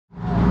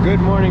Good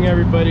morning,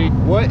 everybody.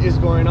 What is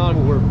going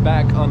on? We're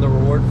back on the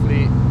reward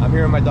fleet. I'm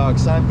here with my dog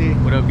Santi.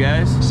 What up,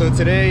 guys? So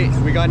today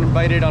we got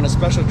invited on a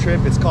special trip.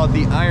 It's called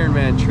the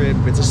Ironman trip.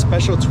 It's a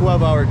special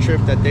 12-hour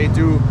trip that they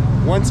do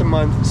once a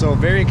month. So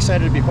very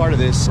excited to be part of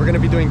this. We're gonna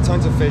be doing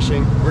tons of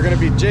fishing. We're gonna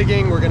be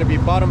jigging, we're gonna be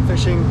bottom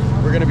fishing,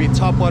 we're gonna be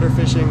topwater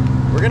fishing.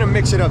 We're gonna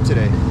mix it up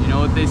today. You know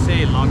what they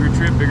say, longer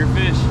trip, bigger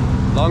fish.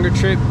 Longer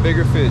trip,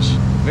 bigger fish.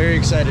 Very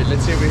excited.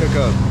 Let's see if we hook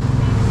up.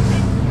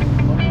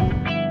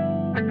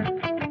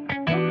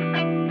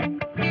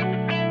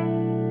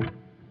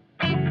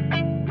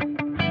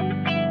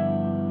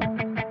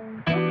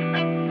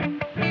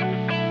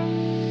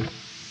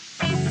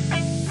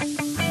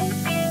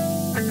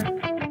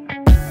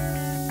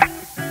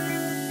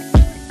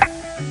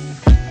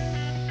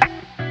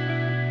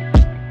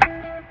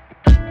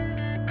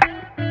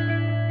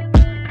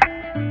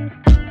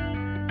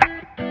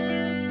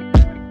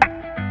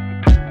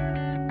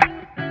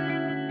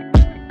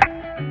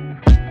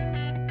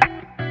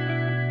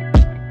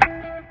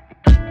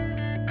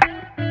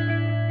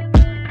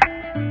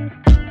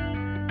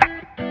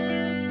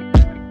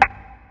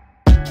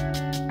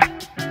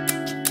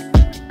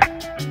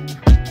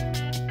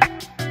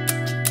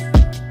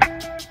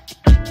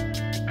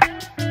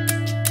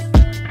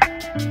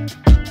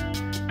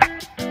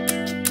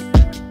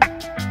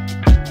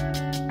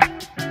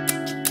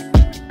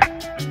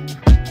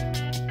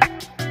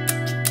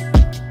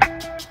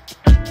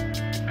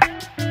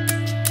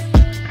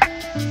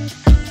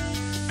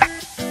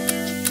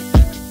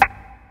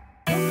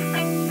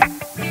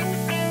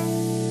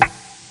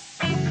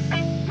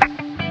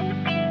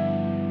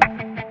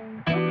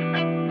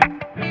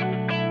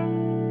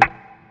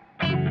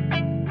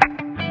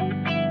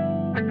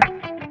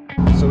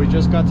 So we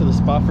just got to the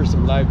spot for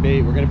some live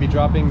bait. We're gonna be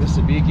dropping the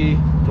sabiki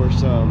for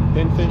some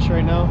pinfish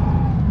right now.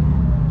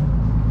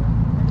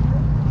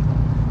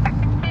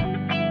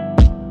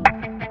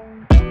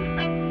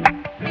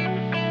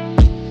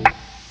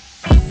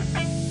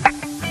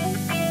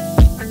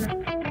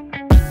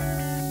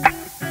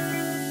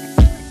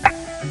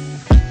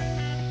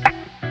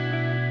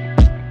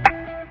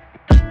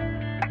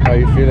 How are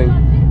you feeling?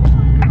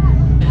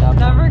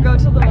 Never go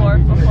to the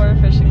wharf before a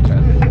fishing trip.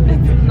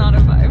 It's not a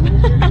vibe.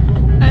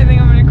 I think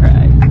I'm gonna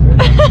cry.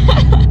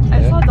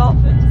 I saw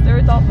dolphins. There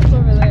were dolphins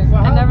over there.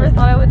 I never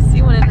thought I would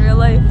see one in real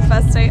life.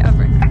 Best day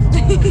ever.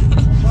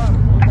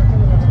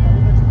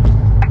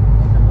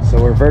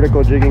 So we're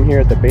vertical jigging here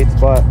at the bait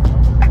spot.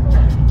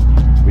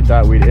 We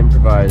thought we'd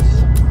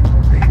improvise.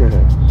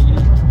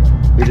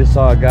 We just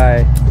saw a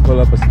guy pull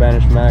up a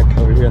Spanish Mac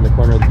over here in the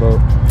corner of the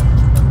boat.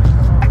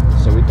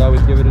 So we thought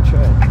we'd give it a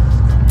try.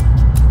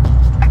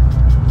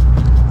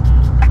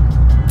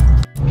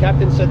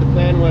 Captain said the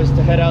plan was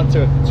to head out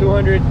to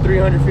 200,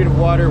 300 feet of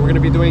water. We're gonna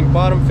be doing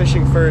bottom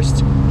fishing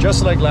first,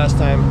 just like last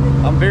time.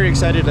 I'm very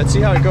excited. Let's see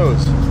how it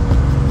goes.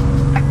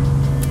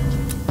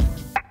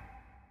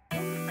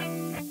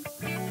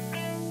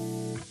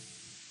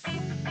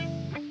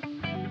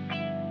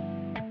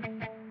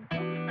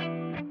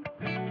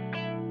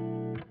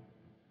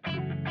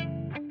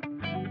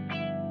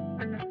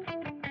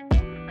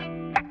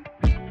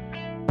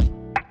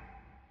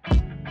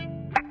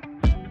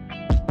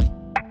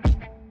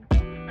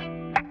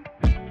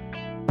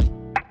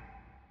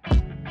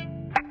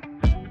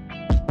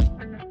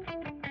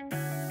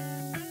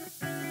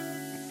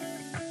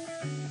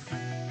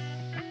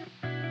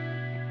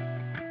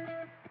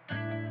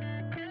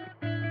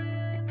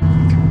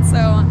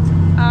 So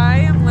I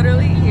am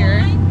literally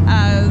here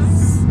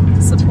as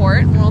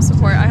support, moral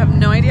support. I have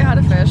no idea how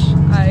to fish.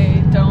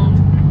 I don't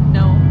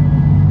know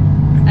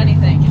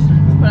anything,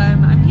 but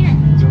I'm here.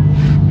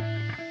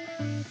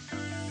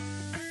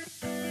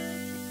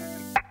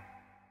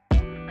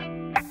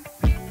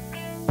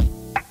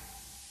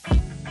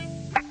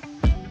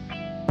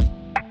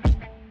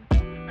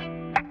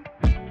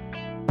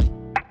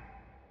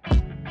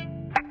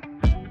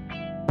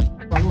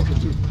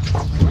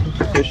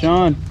 Fish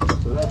on.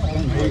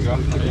 There you go.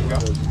 There you go.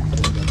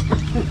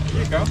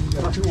 There you go.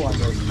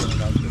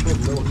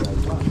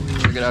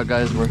 Check it out,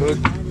 guys. We're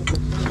hooked.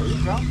 There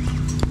you go.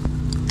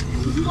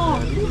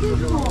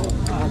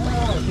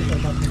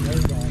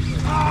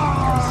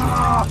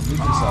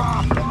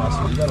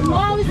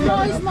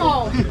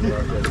 Small.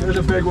 There's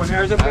a big one.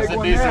 There's a big one. That's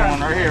a decent one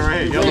right here.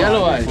 Right here.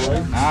 Yellow eyes.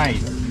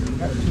 Nice.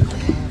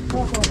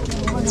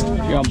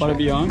 You want butter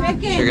be on?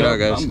 Check it out,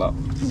 guys.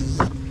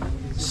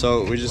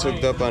 So we just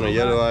hooked up on a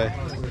yellow eye.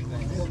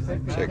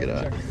 Check it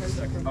out.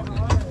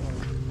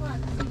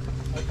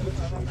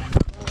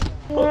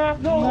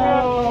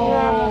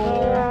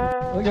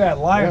 Look at that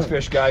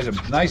lionfish, guys. A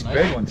nice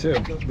big one, too.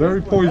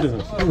 Very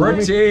poisonous.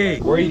 Pretty.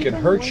 Where he can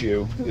hurt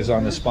you is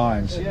on the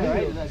spines.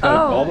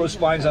 All those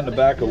spines on the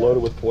back are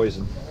loaded with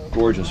poison.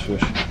 Gorgeous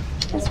fish.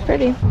 It's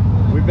pretty.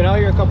 We've been out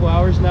here a couple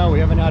hours now. We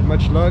haven't had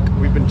much luck.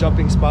 We've been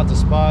jumping spot to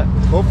spot.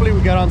 Hopefully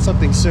we got on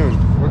something soon.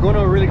 We're going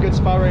to a really good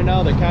spot right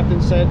now. The captain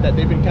said that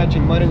they've been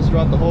catching muttons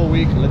throughout the whole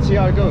week. Let's see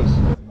how it goes.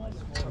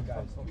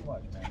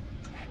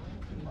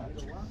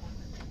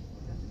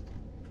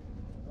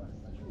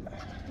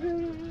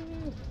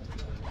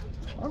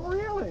 I'm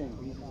reeling.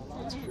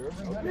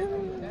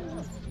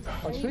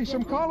 I see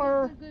some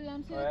color.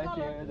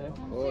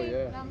 Oh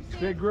yeah.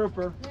 Big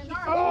grouper.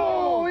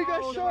 Oh, we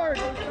got shark.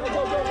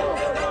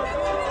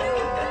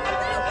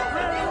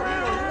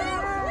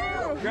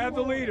 Grab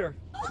the leader.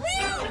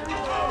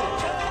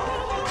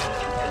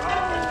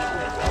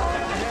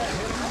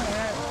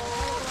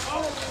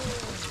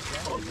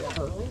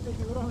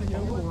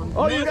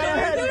 Oh, you got a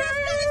head.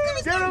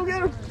 Get him,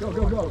 get him. Go,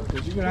 go, go.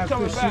 Because you're going to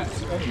have fish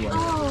anyway.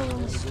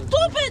 Oh,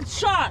 stupid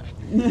shark!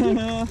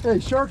 Hey,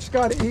 sharks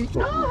got to eat.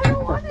 No, I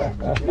don't want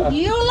it.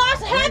 You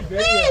lost head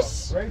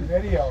fish! Great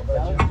video.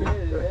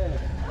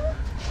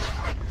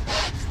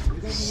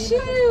 Shoot!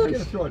 You're going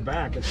to throw it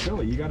back. It's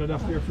silly. You got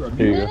enough there for a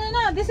meal.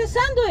 No. This is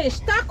sandwich.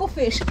 Taco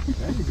fish.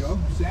 There you go.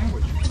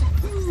 Sandwich.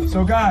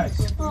 So, guys,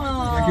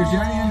 that gives you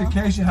any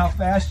indication how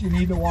fast you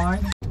need to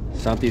wind?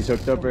 Santi's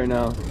hooked up right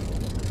now.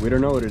 We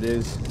don't know what it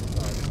is.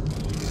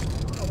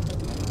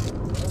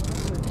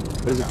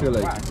 What does it feel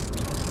like?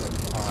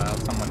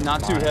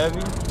 Not too heavy.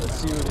 Let's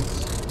see what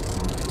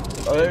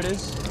it's. Oh, there it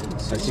is.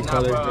 I see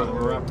color.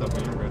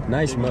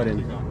 Nice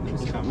mutton.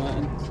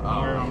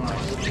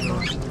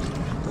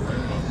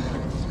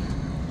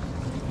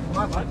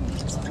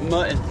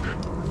 Mutton.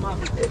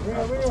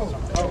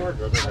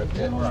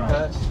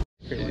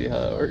 Crazy how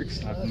that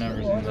works. I've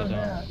never seen that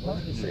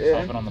done. Yeah.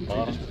 Pop it on the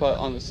bottom. Just put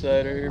on the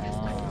side right here.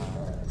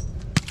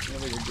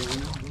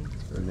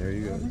 And there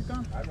you go.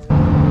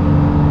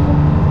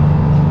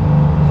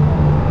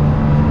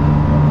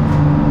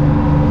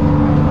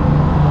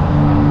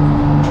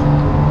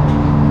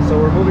 So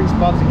we're moving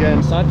spots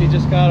again. Santi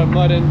just got a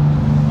mutton.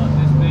 Not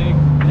this big.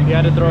 He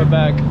had to throw it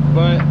back.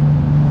 But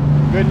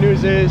good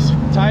news is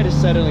tide is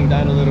settling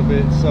down a little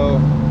bit. So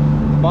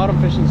bottom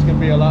fishing is going to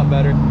be a lot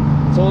better.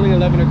 It's only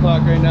 11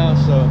 o'clock right now,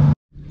 so.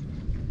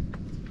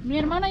 Mi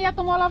hermana ya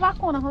tomó la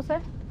vacuna,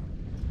 José.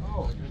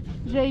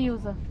 Já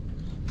usa.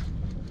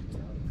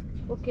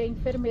 Ok,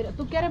 enfermeira.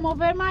 Tu quer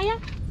mover, Maia?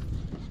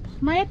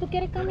 Maia, tu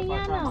quer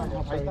caminhar, não?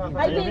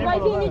 Vai vir, vai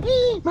vir.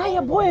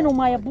 Maia, bueno,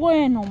 Maia,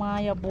 bueno,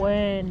 Maia,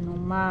 bueno,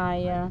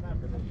 Maia.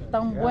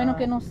 Tão bueno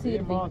que não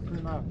sirve.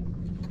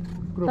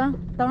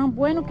 Tão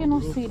bueno que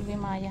não sirve,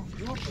 Maia.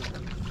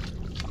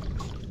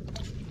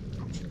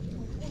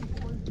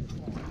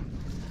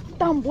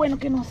 Tão bueno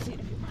que não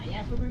sirve,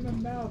 Maia.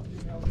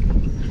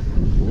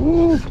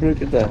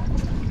 Look at that.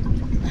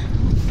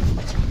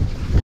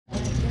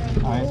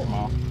 Nice,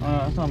 Mo.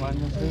 That's not mine.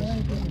 That's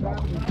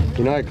his.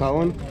 You know, I caught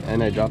one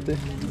and I dropped it.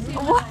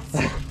 What?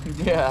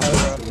 Yeah.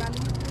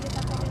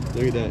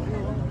 Look at that.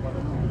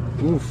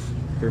 Oof,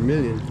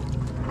 Vermilion.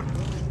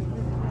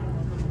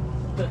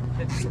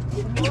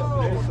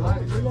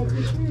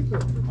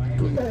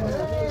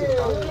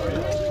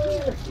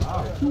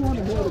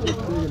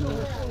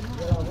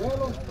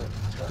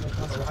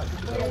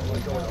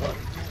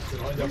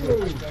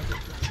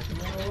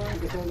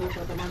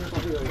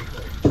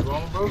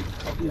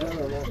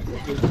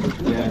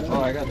 Yeah.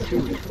 Oh, I got two.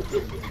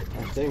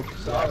 I think.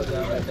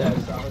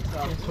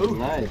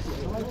 Nice.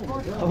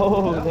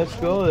 Oh, let's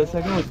go. The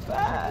second one's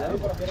fat.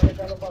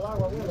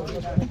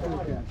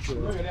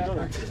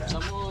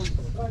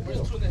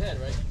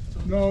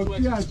 No,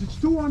 yeah, it's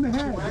two on the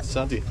head.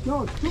 Santi.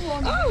 No, it's two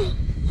on the head.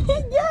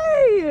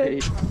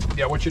 Yay!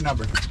 Yeah, what's your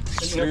number?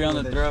 3 on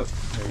the throat.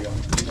 There you go.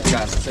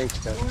 Got it. Thanks,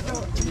 guys.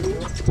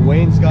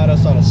 Wayne's got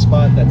us on a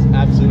spot that's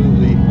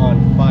absolutely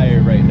on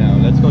fire right now.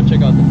 Let's go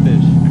check out the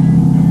fish.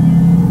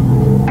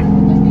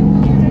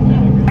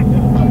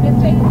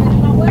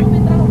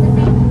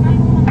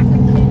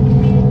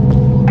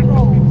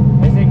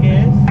 ¿Ese qué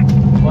es?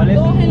 ¿Cuál es?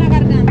 Dos en la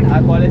garganta.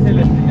 Ah, ¿cuál es el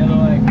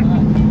destino de acá?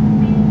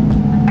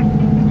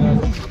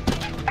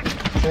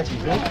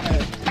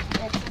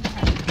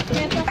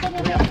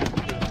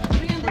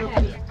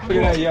 Look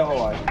at that yellow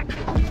eye.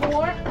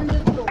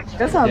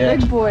 That's a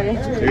big boy.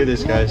 Look at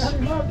this, guys.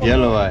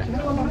 Yellow eye.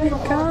 Oh my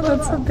god,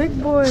 that's a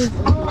big boy.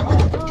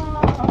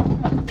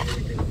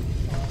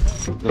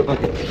 The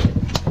bucket.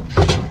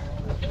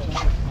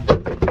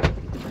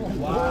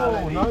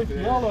 Wow, nice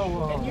yellow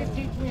one. Can you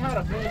teach me how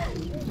to fish?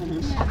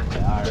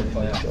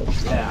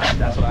 Yeah,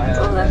 that's what I have.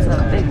 Oh, that's a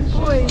big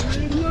boy.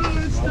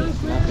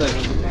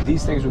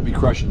 These things would be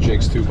crushing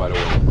jigs too, by the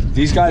way.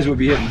 These guys would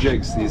be hitting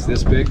jigs. These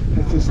this big.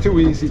 It's just too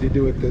easy to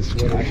do it this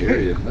way. I hear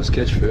you. Let's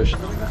catch fish.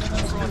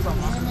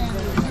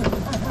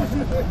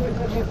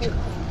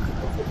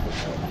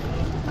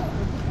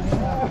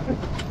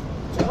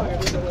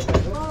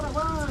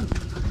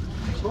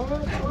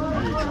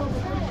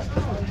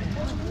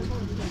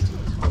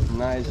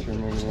 Nice,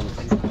 Vermilion.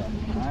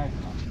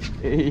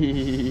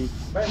 Hey.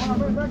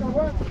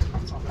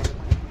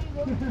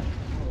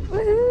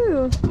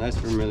 Woohoo! Nice,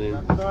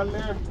 Vermilion.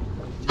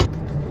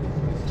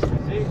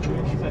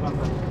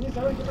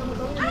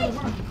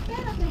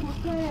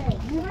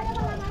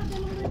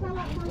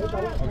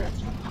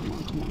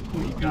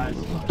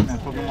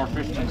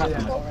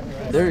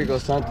 There you go,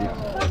 Santi.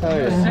 Hell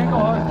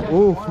yeah.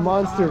 Oof,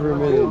 monster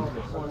Vermilion.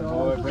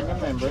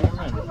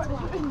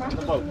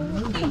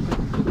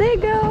 There you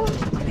go.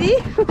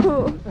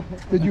 Ew.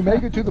 Did you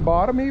make it to the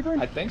bottom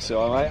even? I think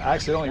so. I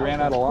accidentally ran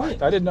out of line.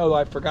 I didn't know.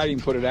 I forgot to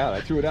even put it out.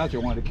 I threw it out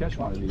there. Wanted to catch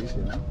one of these.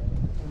 You know.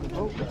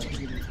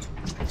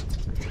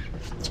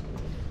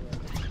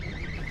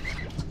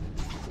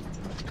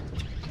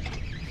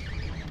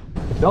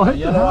 They'll hit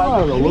the hell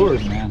out of the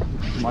lures, man.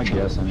 That's my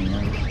guess. I mean,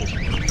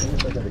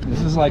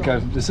 this is like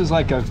a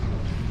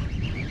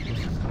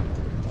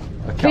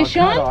Fish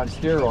Calcutta on? on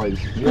steroids.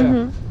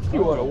 Yeah. You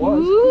know what it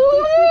was. Woo!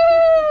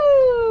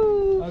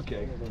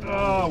 Okay.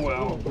 Oh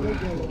well.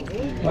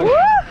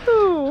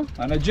 Woo!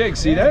 On a jig,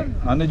 see that?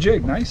 On the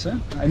jig, nice, huh?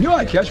 I knew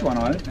I'd catch one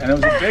on it, and it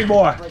was a big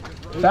boy,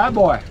 fat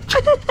boy.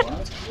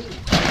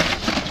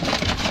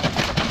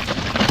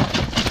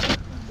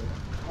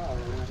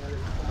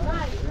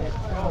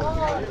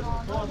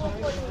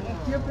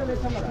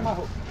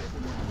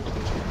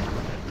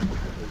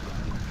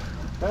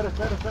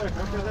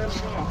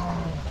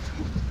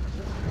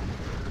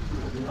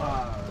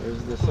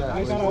 There's the set.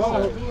 He's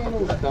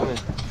coming.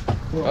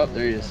 Oh,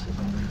 there he is.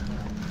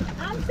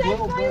 I'm safe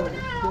for you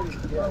now.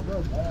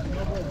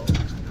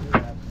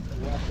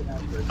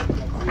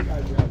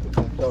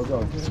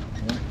 Go.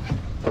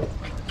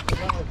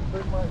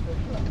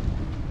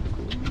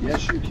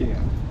 Yes, you can.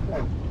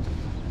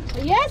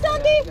 Yes,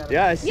 Santi.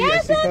 Yeah, I see.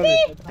 Yes, I see Santi.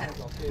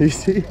 You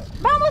see?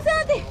 Vamos,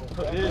 Santi.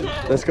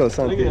 Let's go,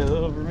 Santi. Look at that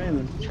little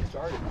vermilion.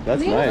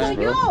 That's nice,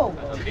 bro.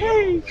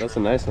 Yo. That's a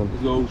nice one.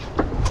 Go.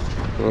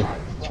 Oh.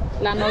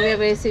 La novia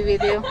ve ese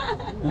video.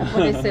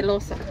 Pone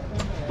celosa.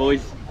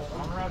 Boys.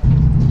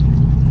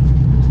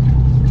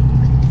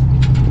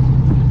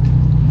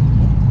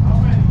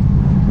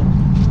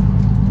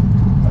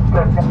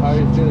 How are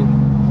you feeling?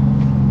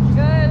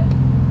 Good.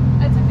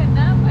 I took a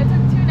nap. I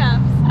took 2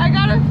 naps. I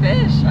got a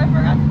fish. I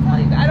forgot to tell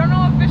you. I don't know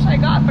what fish I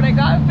got, but I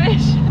got a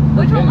fish.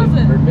 Which one was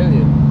it?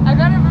 Vermilion. I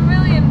got a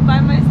vermilion by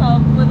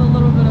myself with a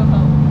little bit of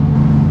help.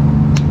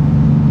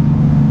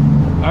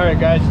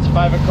 Alright guys, it's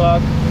 5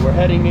 o'clock. We're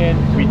heading in.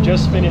 We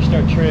just finished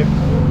our trip.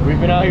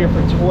 We've been out here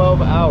for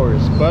 12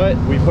 hours, but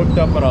we've hooked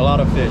up on a lot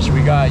of fish.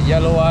 We got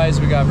yellow eyes,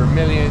 we got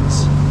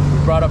vermilions. We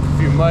brought up a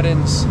few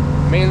muttons,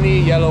 mainly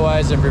yellow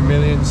eyes and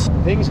vermilions.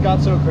 Things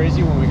got so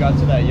crazy when we got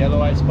to that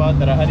yellow eye spot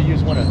that I had to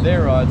use one of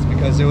their rods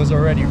because it was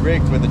already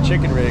rigged with a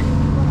chicken rig.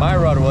 My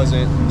rod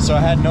wasn't, so I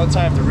had no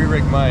time to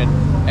re-rig mine.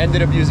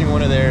 Ended up using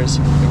one of theirs.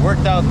 It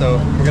worked out though.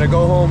 We're gonna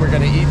go home, we're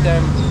gonna eat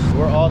them.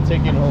 We're all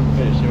taking home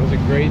fish. It was a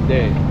great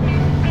day.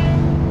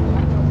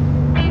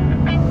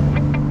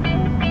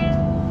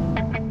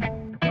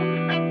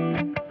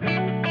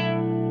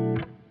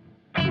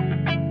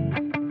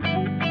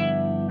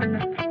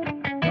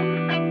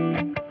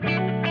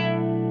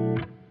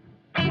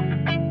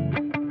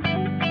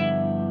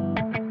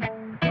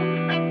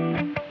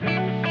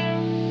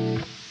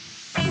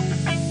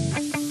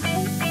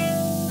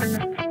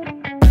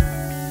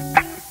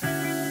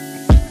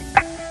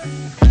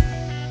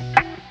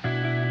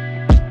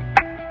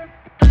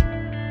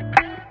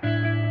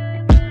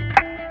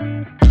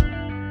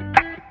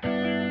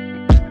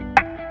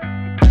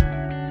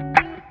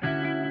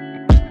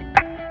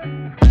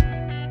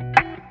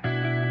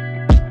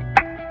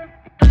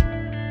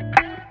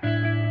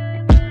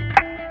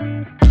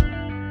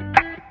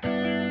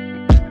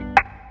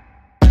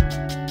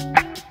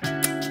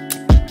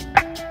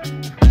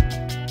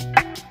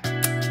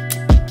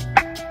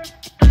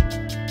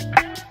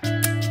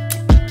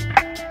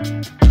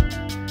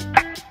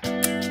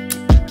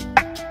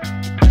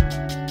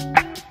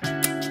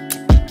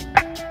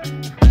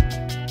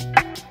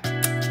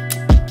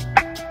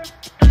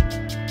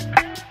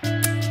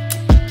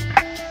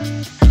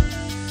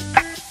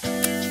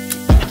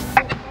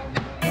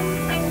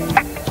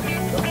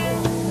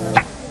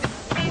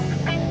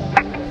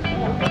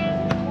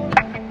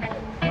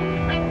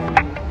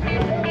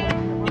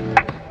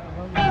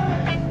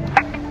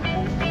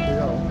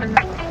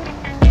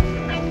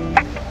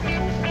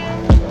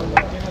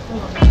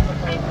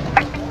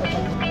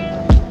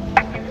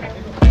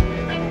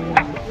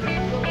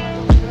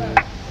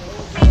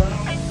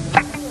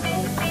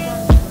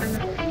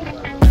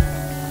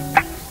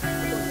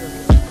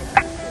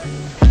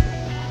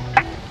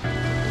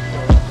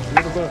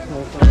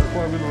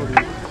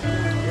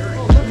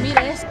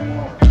 Mira eso.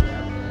 Eso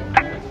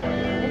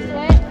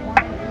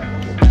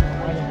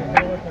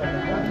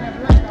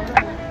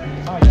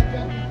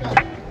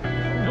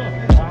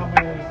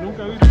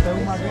Nunca he visto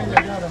un maguey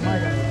allá de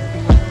Maya.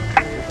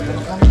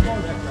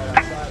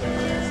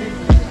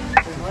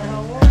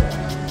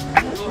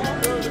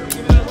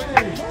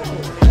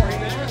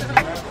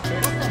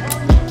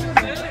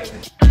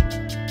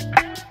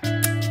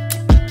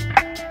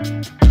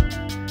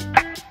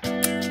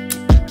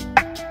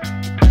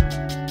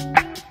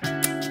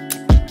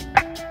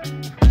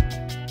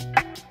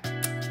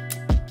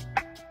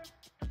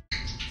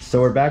 So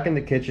we're back in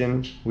the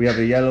kitchen. We have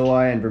a yellow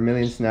eye and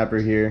vermilion snapper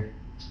here.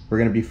 We're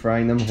gonna be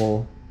frying them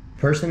whole.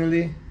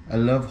 Personally, I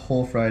love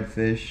whole fried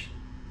fish,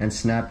 and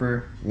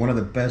snapper, one of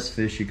the best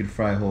fish you could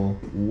fry whole.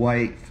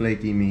 White,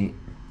 flaky meat.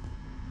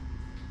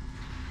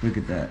 Look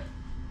at that.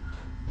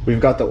 We've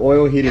got the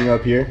oil heating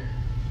up here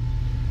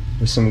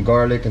with some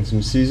garlic and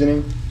some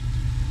seasoning.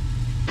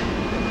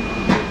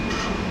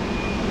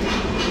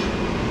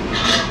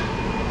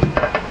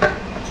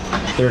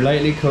 They're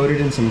lightly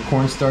coated in some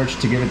cornstarch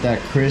to give it that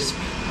crisp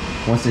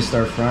once they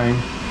start frying.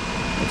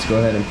 Let's go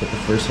ahead and put the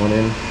first one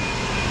in.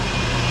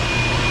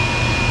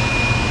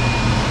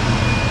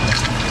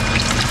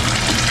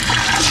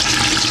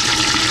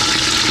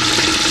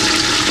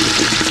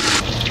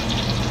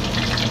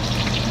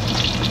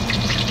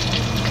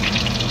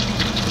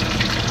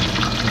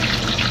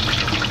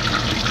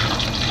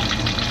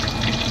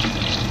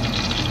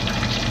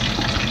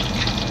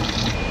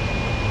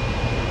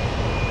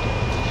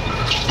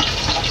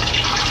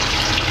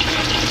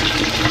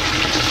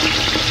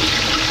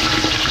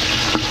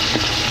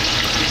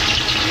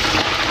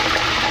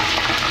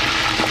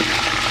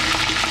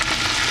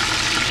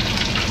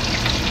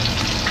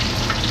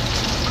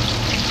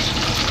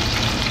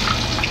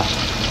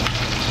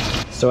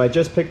 So I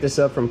just picked this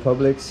up from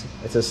Publix.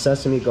 It's a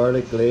sesame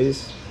garlic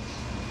glaze.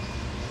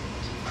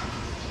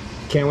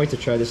 Can't wait to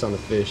try this on the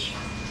fish.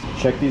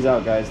 Check these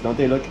out, guys. Don't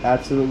they look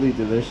absolutely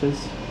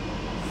delicious?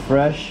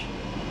 Fresh,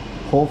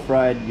 whole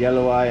fried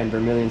yellow eye and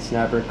vermilion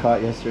snapper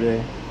caught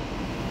yesterday.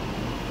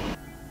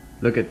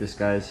 Look at this,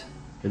 guys.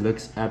 It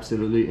looks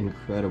absolutely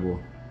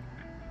incredible.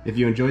 If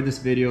you enjoyed this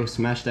video,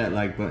 smash that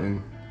like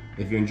button.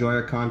 If you enjoy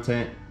our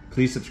content,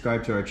 please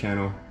subscribe to our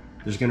channel.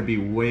 There's gonna be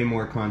way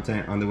more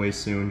content on the way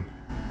soon.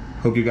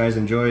 Hope you guys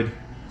enjoyed.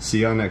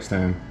 See y'all next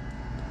time.